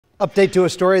Update to a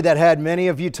story that had many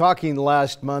of you talking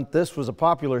last month. This was a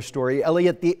popular story.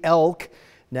 Elliot the Elk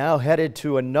now headed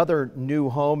to another new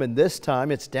home, and this time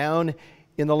it's down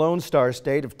in the Lone Star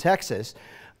State of Texas.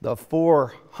 The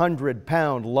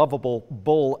 400-pound lovable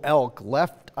bull elk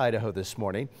left Idaho this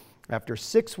morning after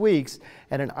 6 weeks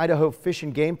at an Idaho Fish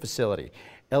and Game facility.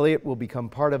 Elliot will become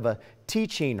part of a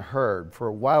teaching herd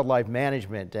for wildlife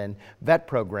management and vet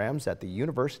programs at the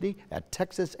university at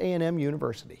Texas A&M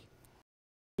University.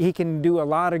 He can do a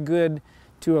lot of good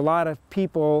to a lot of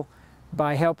people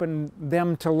by helping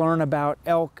them to learn about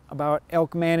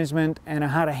elk management and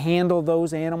how to handle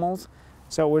those animals.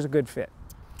 So it was a good fit.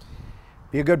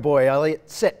 Be a good boy,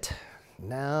 Elliot. Sit.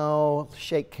 Now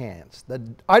shake hands. The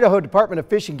Idaho Department of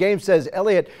Fish and Game says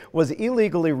Elliot was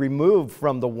illegally removed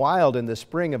from the wild in the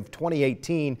spring of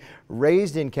 2018,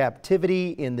 raised in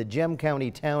captivity in the Gem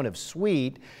County town of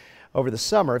Sweet. Over the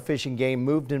summer, Fish and Game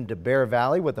moved him to Bear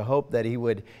Valley with the hope that he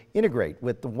would integrate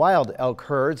with the wild elk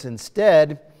herds.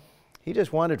 Instead, he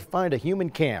just wanted to find a human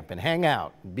camp and hang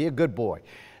out and be a good boy.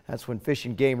 That's when Fish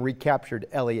and Game recaptured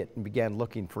Elliot and began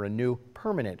looking for a new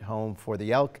permanent home for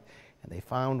the elk, and they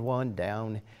found one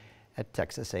down at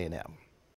Texas A&M.